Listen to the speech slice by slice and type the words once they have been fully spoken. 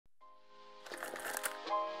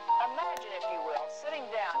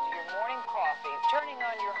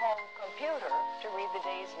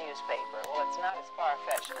newspaper. Well, it's not as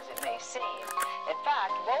far-fetched as it may seem. In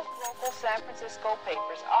fact, both local San Francisco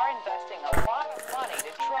papers are investing a lot of money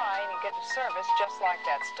to try and get a service just like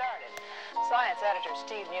that started. Science editor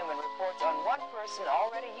Steve Newman reports on one person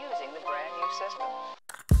already using the brand new system.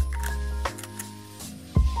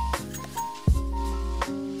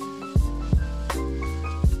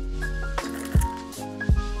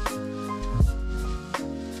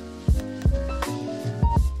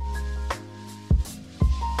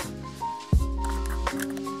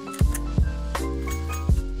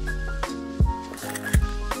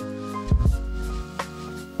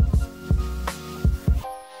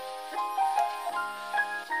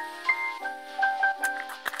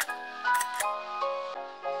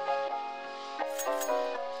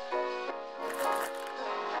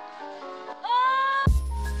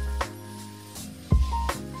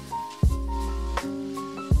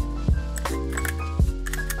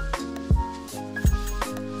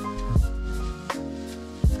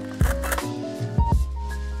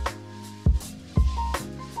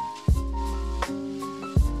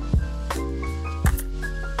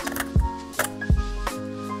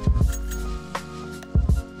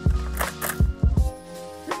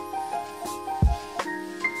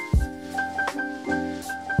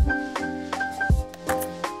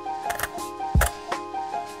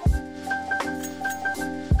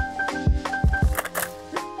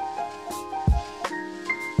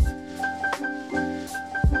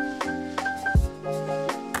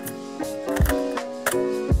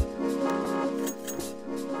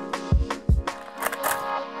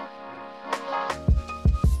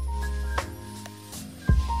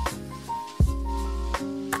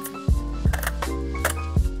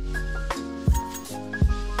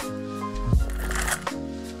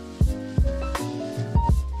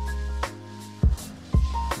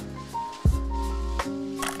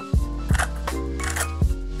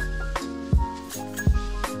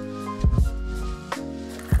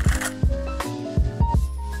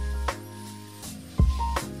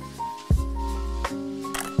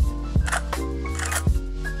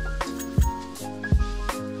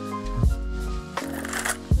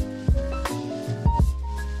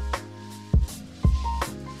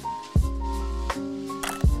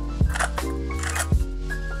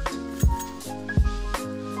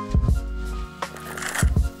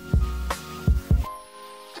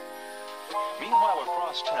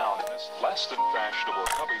 less than fashionable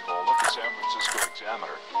cubbyhole of the San Francisco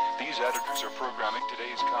Examiner, these editors are programming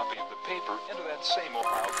today's copy of the paper into that same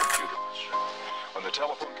Ohio computer. When the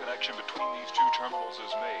telephone connection between these two terminals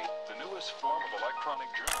is made, the newest form of electronic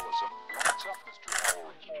journalism lights up Mr.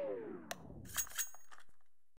 Howard.